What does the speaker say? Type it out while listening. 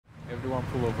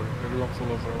Everyone pull over. Everyone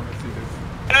pull over. I wanna see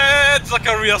this.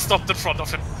 Zachariah stopped in front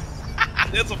of him.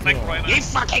 There's a back rider. You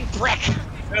fucking prick!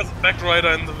 There's a back rider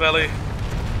in the valley.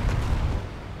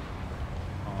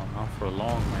 Oh, not for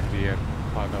long, might be at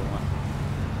Paga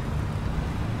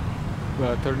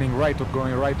 1. Turning right or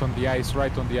going right on the ice,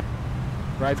 right on the ice.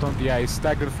 Right on the ice,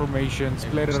 staggered formation,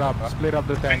 split it up, split up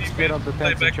the tanks, split up the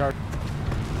tanks in charge.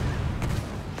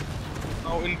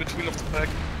 Now in between of the pack.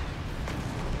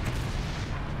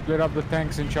 Split up the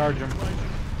tanks and charge them.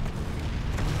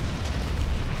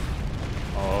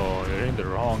 Oh, you're in the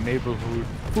wrong neighborhood.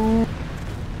 Ooh.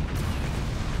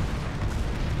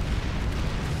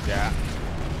 Yeah.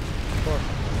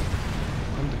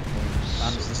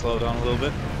 I'm just to slow down a little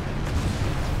bit.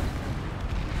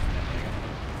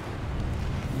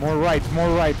 More right, more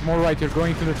right, more right. You're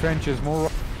going to the trenches. More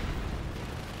right.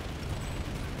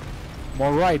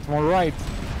 More right, more right.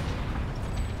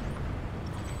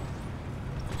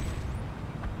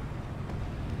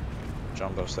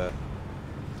 Jumbo's there.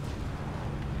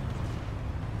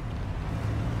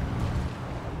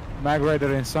 Mag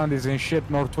Rider and Sand is in shit.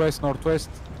 Northwest,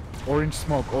 northwest. Orange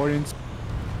smoke, orange.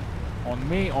 On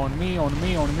me, on me, on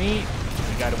me, on me.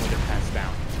 We got him with the pants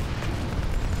down.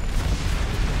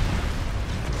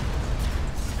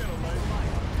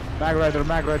 Mag Rider,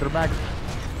 Mag Rider, Mag.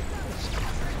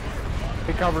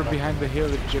 Take cover behind the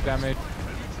hill if you get damage.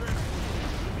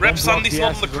 Rep Sandy's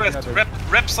not on the crest.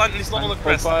 Rep Sandy's not on the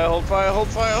crest. Hold fire, hold fire, hold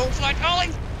fire, hold fire.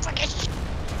 Holy fucking shit!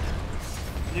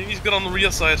 He's good on the rear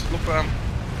side. Look for him.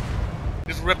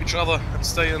 Just rep each other and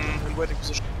stay in waiting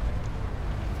position.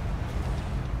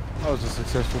 That was a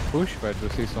successful push, if I had to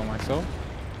say so myself.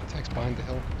 Attacks behind the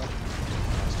hill.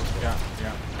 Yeah,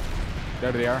 yeah.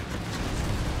 There they are.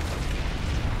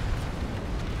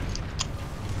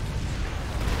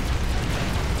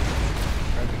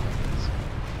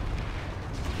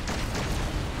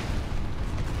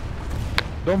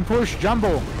 Don't push,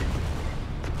 Jumbo!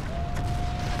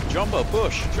 Jumbo,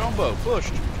 push! Jumbo, push!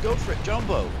 Go for it,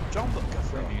 Jumbo! Jumbo, go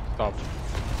for it! Stop.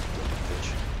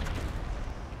 Bitch.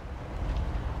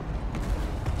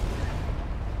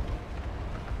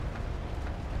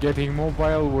 Getting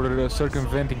mobile, we're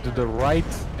circumventing to the right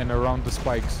and around the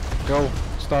spikes. Go,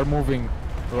 start moving.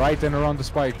 Right and around the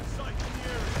spike.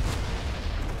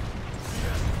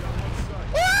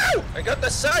 Woo! I got the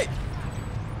sight!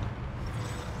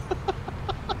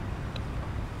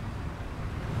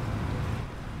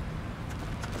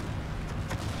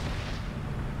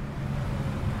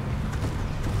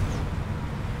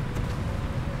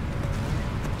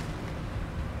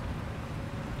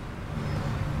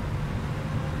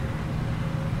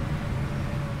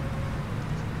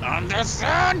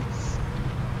 Understand? Is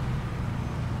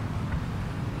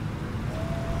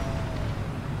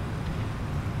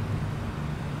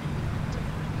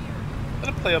that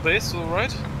a player base,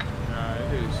 alright? Yeah,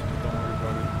 it is. Don't worry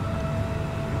about it.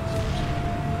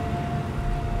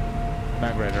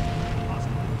 Mag Rider.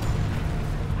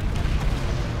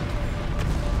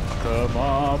 Come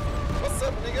up. What's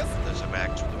up, niggas? There's a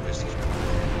back to the west.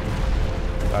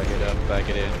 Back it up, back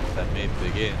it in. That may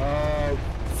begin.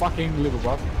 Fucking live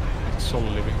above. It's solo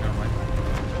living, never mind.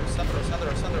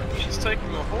 Thunder. He's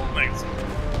taking a whole max.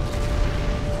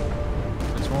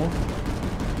 Let's move.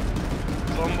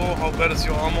 Zombo, how bad is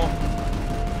your armor?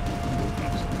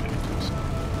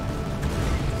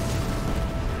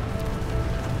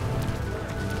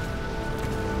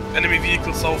 Enemy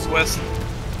vehicle southwest.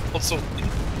 Also,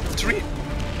 three.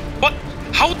 What?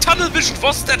 How tunnel vision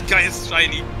was that guy,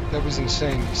 Shiny? That was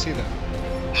insane. You see that?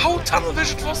 How tunnel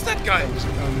vision was that guy? That was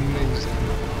amazing.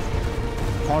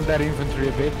 Pound that infantry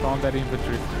a bit, pound that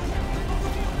infantry.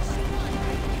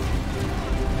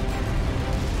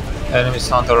 Enemies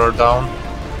hunter are down.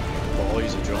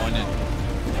 Boys are joining.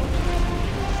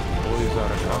 Boys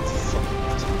are a shot.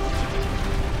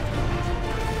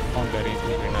 Pound that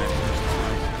infantry, nice.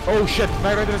 Oh shit,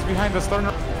 Mag Rider is behind us, turn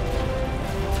around.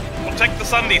 Protect the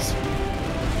Sundays.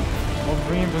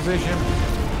 Move in position.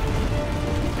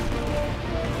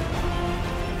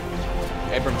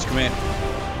 Abrams, come here.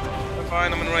 I'm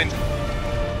fine, I'm in range. I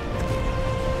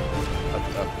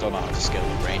don't know how to scale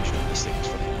the range on this thing, it's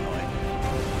fucking annoying.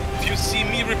 If you see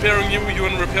me repairing you, you're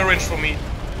in repair range for me.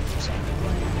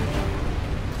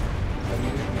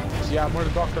 Yeah, more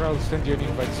the doctor, I'll send you an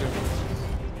invite soon.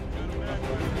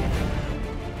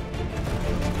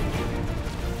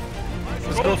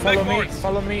 Let's go, follow me,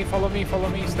 follow me, follow me, follow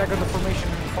me, stagger the formation,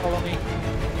 follow me.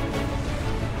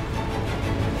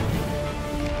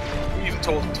 We even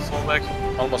told him to fall back.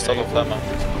 Almost out of ammo.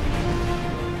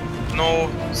 No,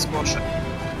 squash it.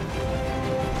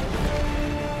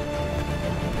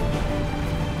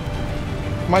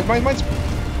 Mine's.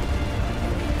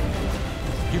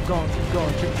 Keep going, keep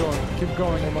going, keep going, keep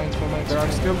going. More mines, more mines. There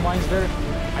are still mines there.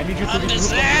 I need you to be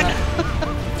group on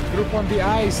the group on the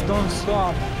ice. Don't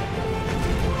stop.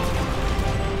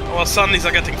 Our Sunnies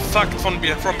are getting fucked from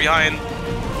behind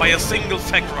by a single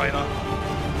fact rider.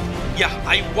 Yeah,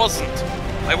 I wasn't.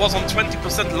 I was on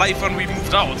 20% life when we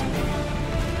moved out.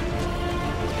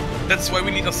 That's why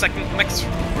we need a second max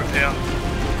repair.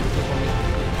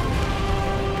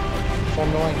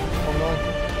 Form the line, form the line.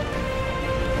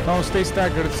 No, stay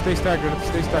staggered, stay staggered,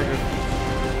 stay staggered.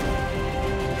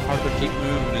 Hard to Keep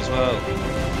moving as well.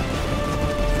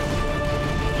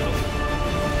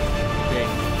 Okay.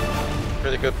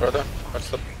 Pretty good, brother.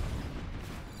 What's up?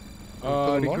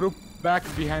 Regroup back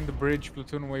behind the bridge,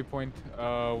 platoon waypoint.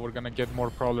 We're gonna get more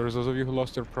prowlers. Those of you who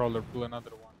lost your prowler, pull another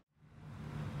one.